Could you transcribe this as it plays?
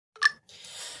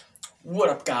What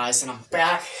up, guys? And I'm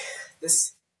back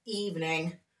this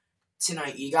evening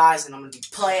tonight, you guys, and I'm gonna be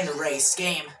playing the race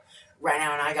game right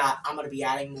now. And I'm gonna be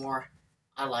adding more.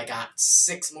 I got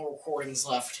 6 more recordings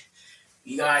left,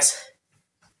 you guys,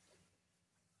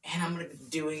 and I'm gonna be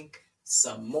doing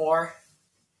some more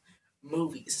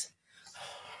movies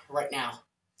right now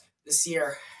this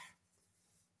year.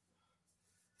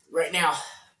 Right now,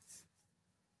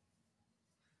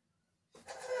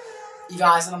 you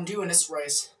guys, and I'm doing this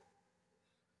race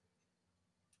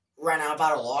right now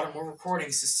about a lot of more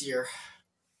recordings this year,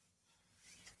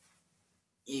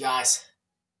 you guys.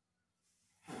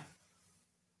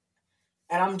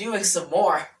 And I'm doing some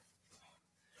more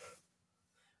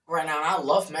right now, and I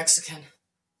love Mexican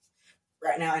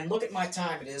right now. And look at my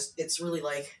time. It's really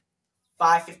like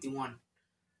 5:51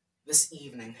 this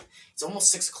evening. It's almost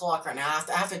 6 o'clock right now.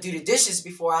 I have to do the dishes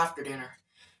before after dinner.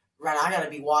 Right now, I gotta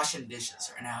be washing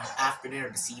dishes right now after dinner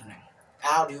this evening.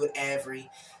 I'll do it every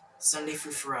Sunday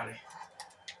through Friday.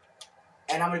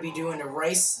 And I'm gonna be doing the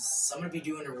races.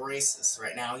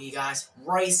 Right now, you guys.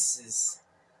 Races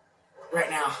right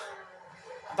now.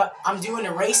 But I'm doing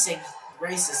the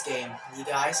races game, you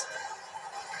guys.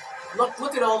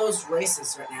 Look at all those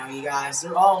races right now, you guys.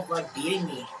 They're all like beating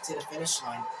me to the finish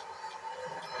line.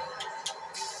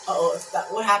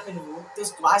 What happened?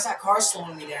 Why is that car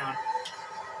slowing me down?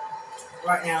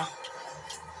 Right now.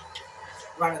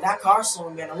 That car's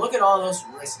slowing me down. Look at all those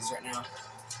races right now.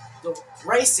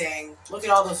 Look at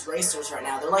all those racers right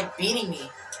now. They're like beating me.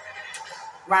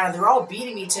 Right now, they're all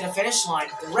beating me to the finish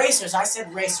line. The racers, I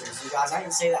said racers, you guys. I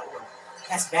didn't say that word.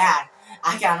 That's bad.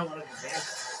 I don't want to be banned.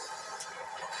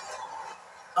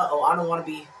 I don't want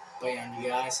to be banned, you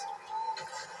guys.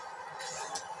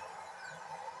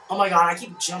 Oh my god, I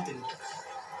keep jumping.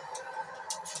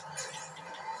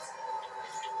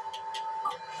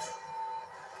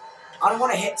 I don't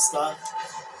want to hit stuff.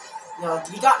 No,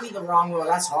 you got me the wrong way.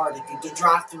 That's hard. It could get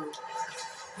dropped through.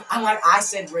 I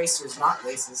said racers, not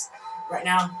races. Right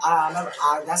now,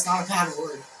 that's not a bad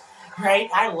word. Right?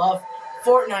 I love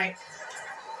Fortnite.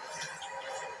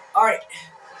 Alright.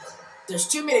 There's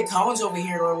too many cones over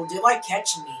here, Lord. They're like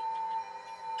catching me.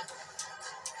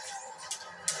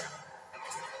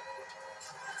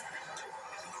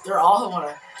 They're all who want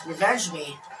to revenge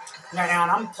me right now,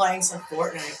 and I'm playing some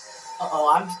Fortnite.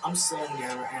 I'm slowing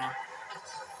down right now.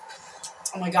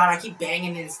 Oh my god, I keep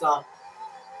banging and stuff.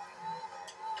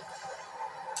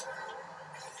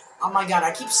 Oh my god,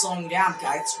 I keep slowing down,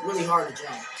 guys. It's really hard to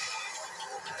jump.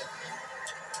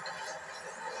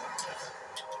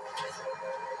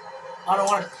 I don't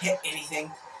want to hit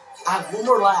anything. I have one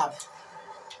more lap.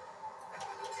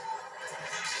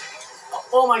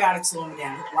 Oh my god, it's slowing me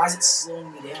down. Why is it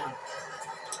slowing me down?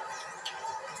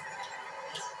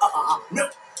 No.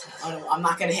 I'm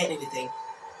not gonna hit anything.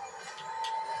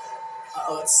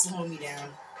 It's slowing me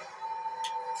down.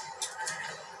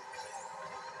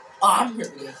 I'm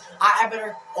really good. I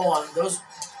better. Those.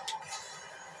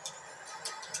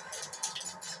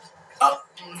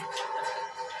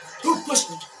 Who pushed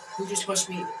me? Who just pushed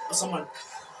me? Someone.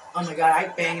 Oh my god, I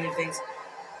banging in things.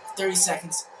 30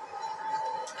 seconds.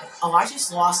 I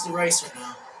just lost the race right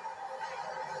now.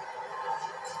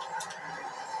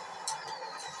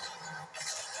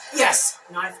 Yes!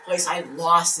 9th place. I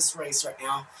lost this race right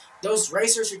now. Those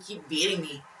racers should keep beating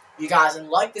me, you guys. And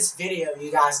like this video,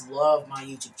 you guys love my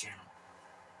YouTube channel.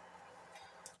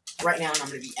 Right now, and I'm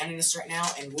going to be ending this right now.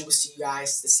 And we will see you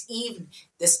guys this evening.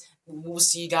 We will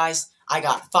see you guys. I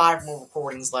got 5 more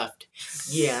recordings left.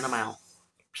 Yeah, and I'm out.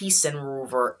 Peace and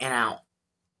over and out.